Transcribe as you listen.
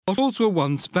Bottles were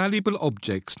once valuable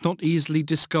objects not easily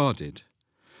discarded.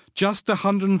 Just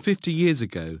 150 years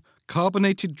ago,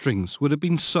 carbonated drinks would have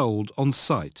been sold on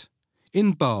site,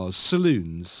 in bars,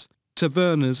 saloons,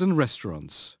 tavernas and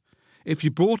restaurants. If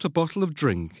you bought a bottle of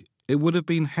drink, it would have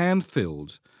been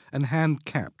hand-filled and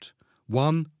hand-capped,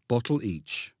 one bottle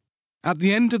each. At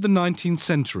the end of the 19th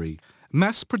century,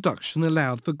 mass production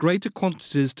allowed for greater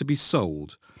quantities to be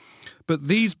sold, but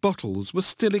these bottles were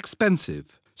still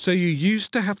expensive, so you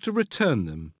used to have to return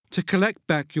them to collect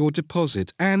back your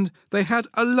deposit, and they had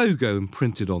a logo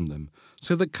imprinted on them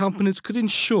so that companies could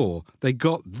ensure they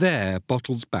got their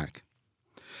bottles back.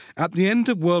 At the end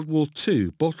of World War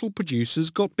II, bottle producers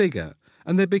got bigger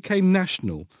and they became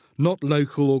national, not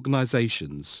local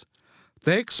organisations.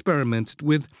 They experimented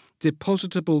with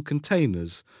depositable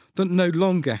containers that no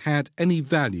longer had any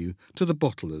value to the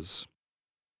bottlers.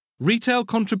 Retail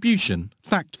contribution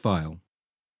fact file.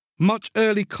 Much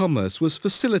early commerce was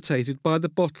facilitated by the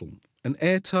bottle, an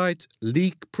airtight,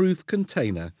 leak-proof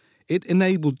container. It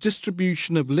enabled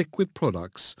distribution of liquid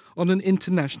products on an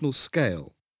international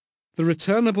scale. The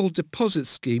returnable deposit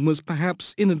scheme was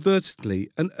perhaps inadvertently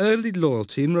an early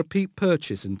loyalty and repeat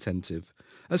purchase incentive,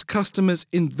 as customers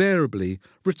invariably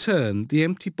returned the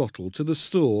empty bottle to the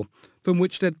store from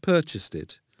which they'd purchased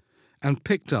it and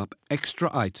picked up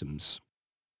extra items.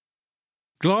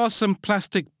 Glass and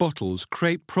plastic bottles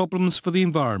create problems for the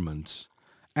environment,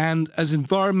 and as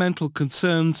environmental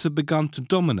concerns have begun to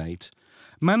dominate,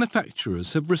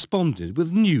 manufacturers have responded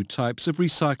with new types of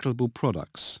recyclable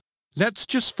products. Let's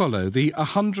just follow the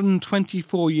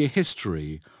 124-year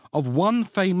history of one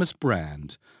famous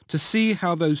brand to see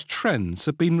how those trends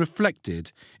have been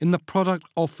reflected in the product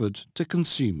offered to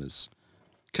consumers.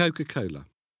 Coca-Cola.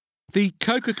 The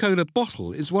Coca-Cola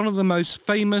bottle is one of the most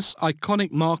famous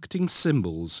iconic marketing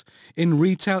symbols in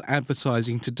retail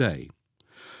advertising today.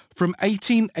 From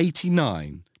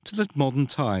 1889 to the modern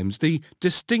times, the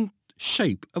distinct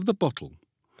shape of the bottle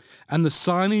and the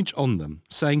signage on them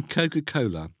saying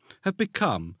Coca-Cola have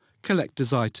become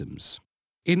collector's items.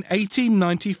 In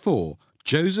 1894,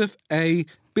 Joseph A.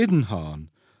 Biddenhahn,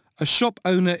 a shop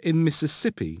owner in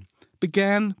Mississippi,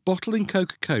 began bottling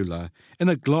Coca-Cola in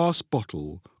a glass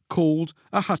bottle called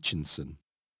a Hutchinson.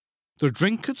 The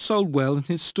drink had sold well in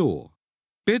his store.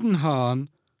 Biddenhahn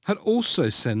had also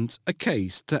sent a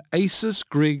case to Asa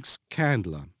Griggs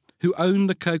Candler, who owned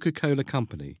the Coca-Cola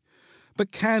company,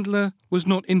 but Candler was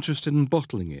not interested in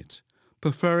bottling it,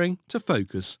 preferring to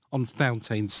focus on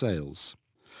fountain sales.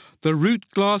 The Root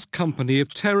Glass Company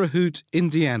of Terre Haute,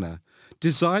 Indiana,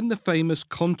 designed the famous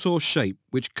contour shape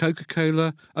which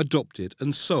Coca-Cola adopted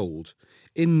and sold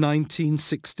in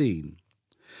 1916.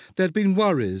 There had been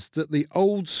worries that the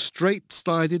old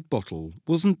straight-sided bottle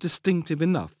wasn't distinctive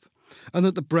enough and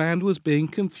that the brand was being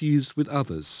confused with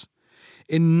others.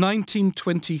 In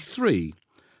 1923,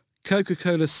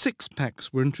 Coca-Cola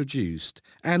six-packs were introduced,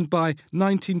 and by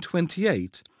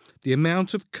 1928, the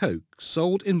amount of Coke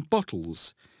sold in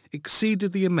bottles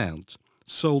exceeded the amount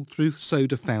sold through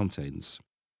soda fountains.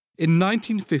 In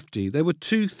 1950, there were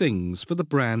two things for the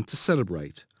brand to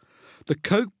celebrate. The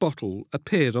Coke bottle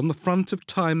appeared on the front of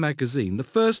Time magazine, the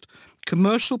first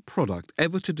commercial product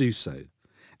ever to do so,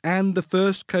 and the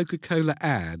first Coca-Cola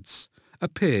ads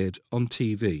appeared on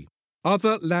TV.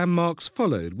 Other landmarks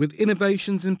followed with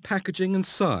innovations in packaging and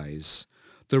size,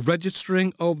 the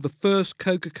registering of the first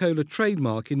Coca-Cola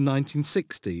trademark in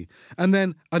 1960, and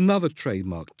then another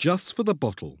trademark just for the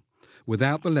bottle,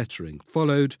 without the lettering,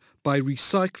 followed by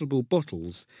recyclable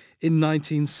bottles in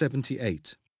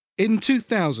 1978. In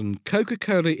 2000,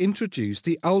 Coca-Cola introduced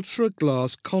the Ultra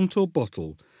Glass Contour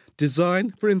bottle,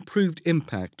 designed for improved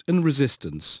impact and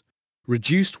resistance,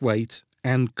 reduced weight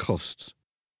and costs.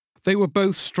 They were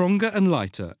both stronger and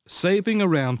lighter, saving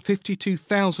around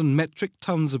 52,000 metric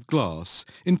tons of glass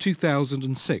in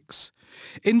 2006.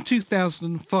 In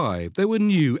 2005, there were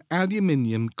new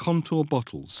aluminium contour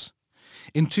bottles.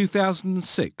 In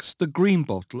 2006, the green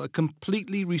bottle, a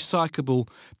completely recyclable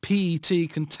PET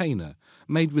container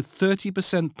made with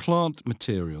 30% plant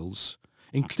materials,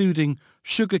 including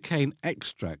sugarcane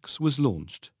extracts, was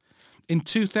launched. In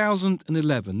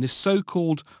 2011, this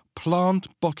so-called plant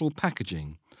bottle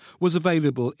packaging was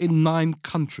available in 9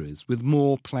 countries, with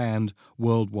more planned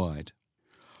worldwide.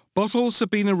 Bottles have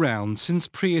been around since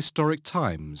prehistoric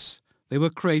times. They were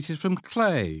created from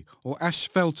clay or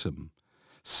asphaltum,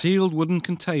 sealed wooden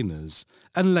containers,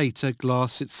 and later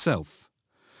glass itself.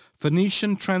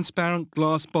 Phoenician transparent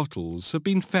glass bottles have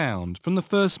been found from the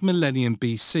first millennium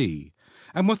BC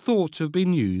and were thought to have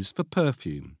been used for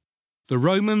perfume. The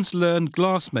Romans learned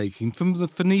glassmaking from the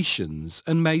Phoenicians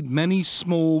and made many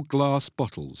small glass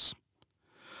bottles.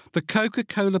 The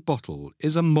Coca-Cola bottle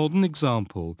is a modern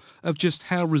example of just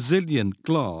how resilient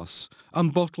glass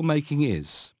and bottle making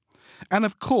is, and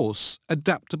of course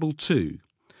adaptable too,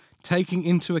 taking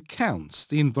into account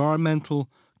the environmental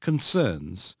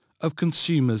concerns of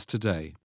consumers today.